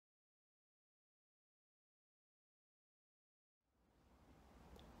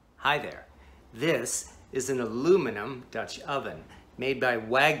Hi there. This is an aluminum Dutch oven made by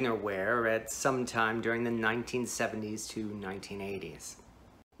Wagnerware at some time during the 1970s to 1980s.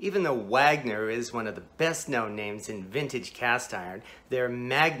 Even though Wagner is one of the best known names in vintage cast iron, their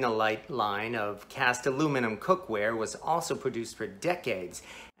Magnalite line of cast aluminum cookware was also produced for decades,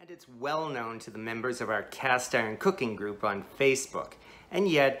 and it's well known to the members of our cast iron cooking group on Facebook. And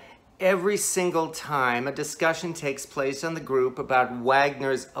yet, every single time a discussion takes place on the group about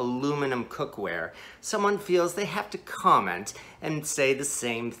Wagner's aluminum cookware, someone feels they have to comment and say the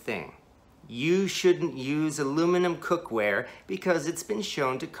same thing. You shouldn't use aluminum cookware because it's been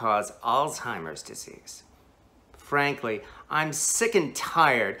shown to cause Alzheimer's disease. Frankly, I'm sick and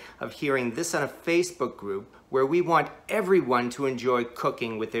tired of hearing this on a Facebook group where we want everyone to enjoy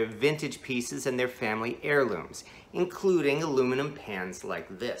cooking with their vintage pieces and their family heirlooms, including aluminum pans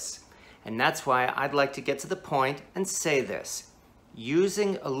like this. And that's why I'd like to get to the point and say this.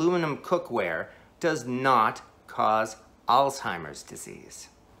 Using aluminum cookware does not cause Alzheimer's disease.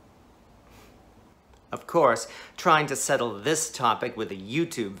 Of course, trying to settle this topic with a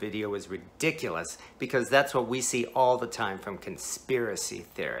YouTube video is ridiculous because that's what we see all the time from conspiracy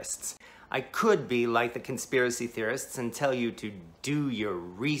theorists. I could be like the conspiracy theorists and tell you to do your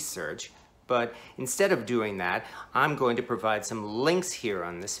research, but instead of doing that, I'm going to provide some links here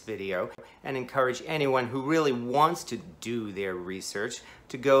on this video and encourage anyone who really wants to do their research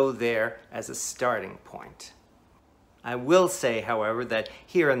to go there as a starting point. I will say, however, that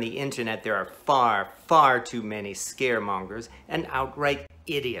here on the internet there are far too many scaremongers and outright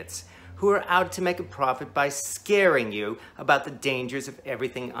idiots who are out to make a profit by scaring you about the dangers of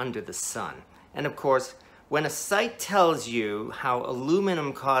everything under the sun. And of course, when a site tells you how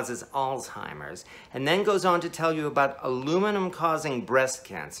aluminum causes Alzheimer's and then goes on to tell you about aluminum causing breast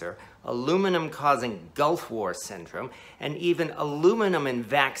cancer, aluminum causing Gulf War syndrome, and even aluminum in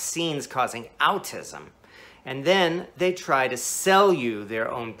vaccines causing autism, and then they try to sell you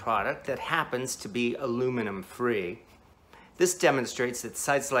their own product that happens to be aluminum free, this demonstrates that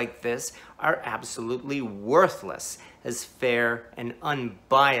sites like this are absolutely worthless as fair and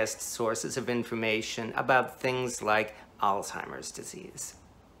unbiased sources of information about things like Alzheimer's disease.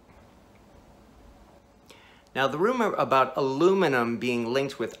 Now, the rumor about aluminum being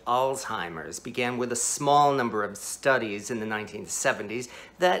linked with Alzheimer's began with a small number of studies in the 1970s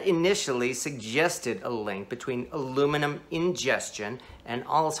that initially suggested a link between aluminum ingestion and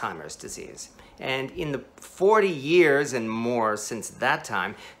Alzheimer's disease. And in the 40 years and more since that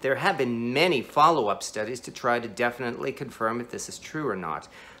time, there have been many follow-up studies to try to definitely confirm if this is true or not.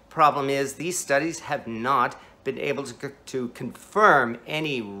 Problem is, these studies have not been able to confirm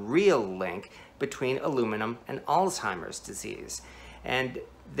any real link between aluminum and Alzheimer's disease. And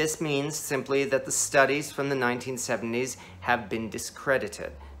this means simply that the studies from the 1970s have been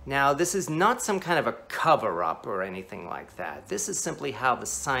discredited. Now, this is not some kind of a cover-up or anything like that. This is simply how the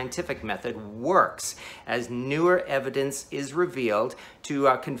scientific method works as newer evidence is revealed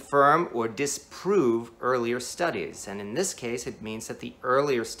to confirm or disprove earlier studies. And in this case, it means that the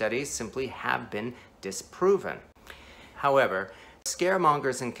earlier studies simply have been disproven. However,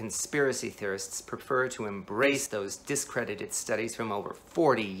 scaremongers and conspiracy theorists prefer to embrace those discredited studies from over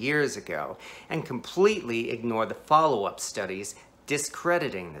 40 years ago and completely ignore the follow-up studies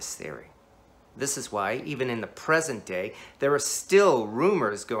discrediting this theory. This is why, even in the present day, there are still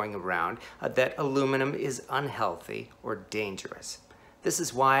rumors going around that aluminum is unhealthy or dangerous. This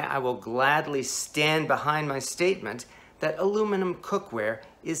is why I will gladly stand behind my statement that aluminum cookware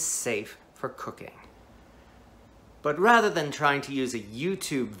is safe for cooking. But rather than trying to use a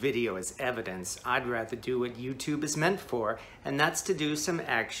YouTube video as evidence, I'd rather do what YouTube is meant for, and that's to do some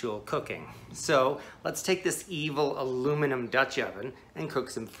actual cooking. So let's take this evil aluminum Dutch oven and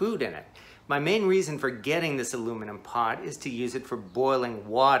cook some food in it. My main reason for getting this aluminum pot is to use it for boiling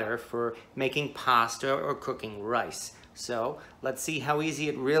water for making pasta or cooking rice. So let's see how easy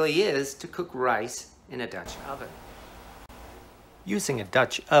it really is to cook rice in a Dutch oven. Using a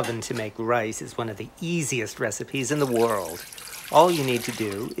Dutch oven to make rice is one of the easiest recipes in the world. All you need to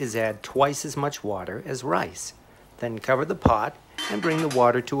do is add twice as much water as rice. Then cover the pot and bring the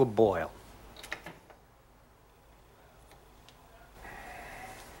water to a boil.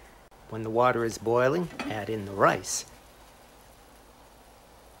 When the water is boiling, add in the rice.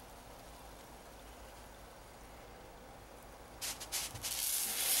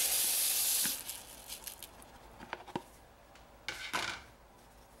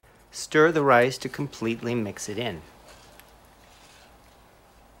 Stir the rice to completely mix it in.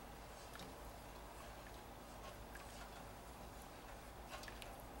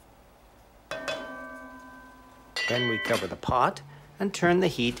 Then we cover the pot and turn the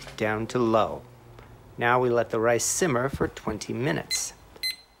heat down to low. Now we let the rice simmer for 20 minutes.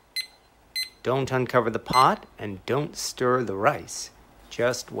 Don't uncover the pot and don't stir the rice.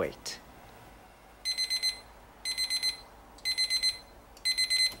 Just wait.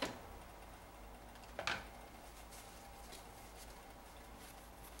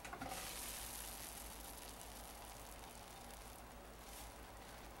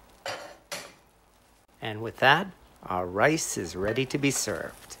 And with that, our rice is ready to be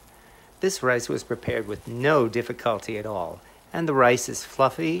served. This rice was prepared with no difficulty at all, and the rice is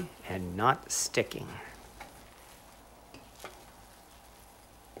fluffy and not sticking.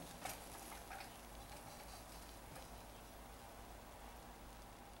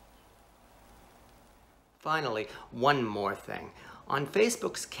 Finally, one more thing. On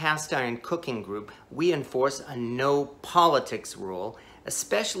Facebook's Cast Iron Cooking group, we enforce a no politics rule,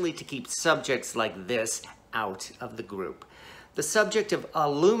 especially to keep subjects like this out of the group. The subject of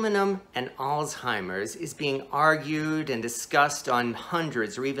aluminum and Alzheimer's is being argued and discussed on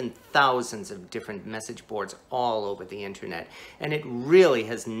hundreds or even thousands of different message boards all over the internet, and it really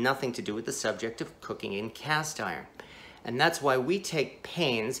has nothing to do with the subject of cooking in cast iron. And that's why we take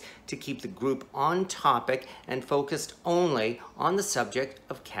pains to keep the group on topic and focused only on the subject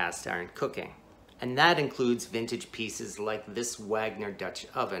of cast iron cooking. And that includes vintage pieces like this Wagner Dutch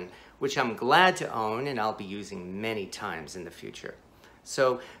oven, which I'm glad to own and I'll be using many times in the future.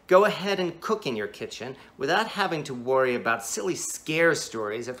 So go ahead and cook in your kitchen without having to worry about silly scare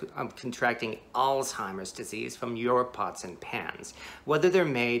stories of contracting Alzheimer's disease from your pots and pans, whether they're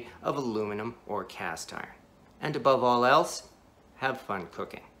made of aluminum or cast iron. And above all else, have fun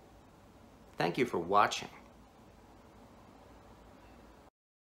cooking. Thank you for watching.